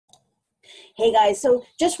Hey guys, so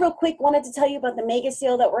just real quick, wanted to tell you about the mega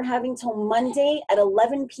sale that we're having till Monday at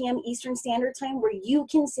 11 p.m. Eastern Standard Time, where you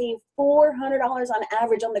can save $400 on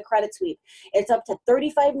average on the credit sweep. It's up to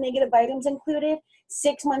 35 negative items included,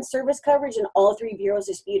 6 months service coverage, and all 3 bureaus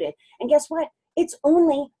disputed. And guess what? It's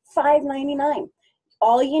only $5.99.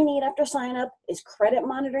 All you need after sign up is credit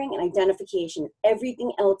monitoring and identification.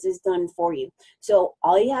 Everything else is done for you. So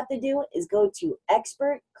all you have to do is go to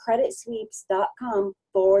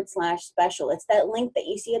expertcreditsweeps.com/special. It's that link that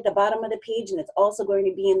you see at the bottom of the page, and it's also going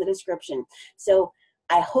to be in the description. So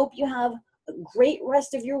I hope you have a great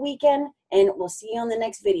rest of your weekend, and we'll see you on the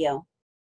next video.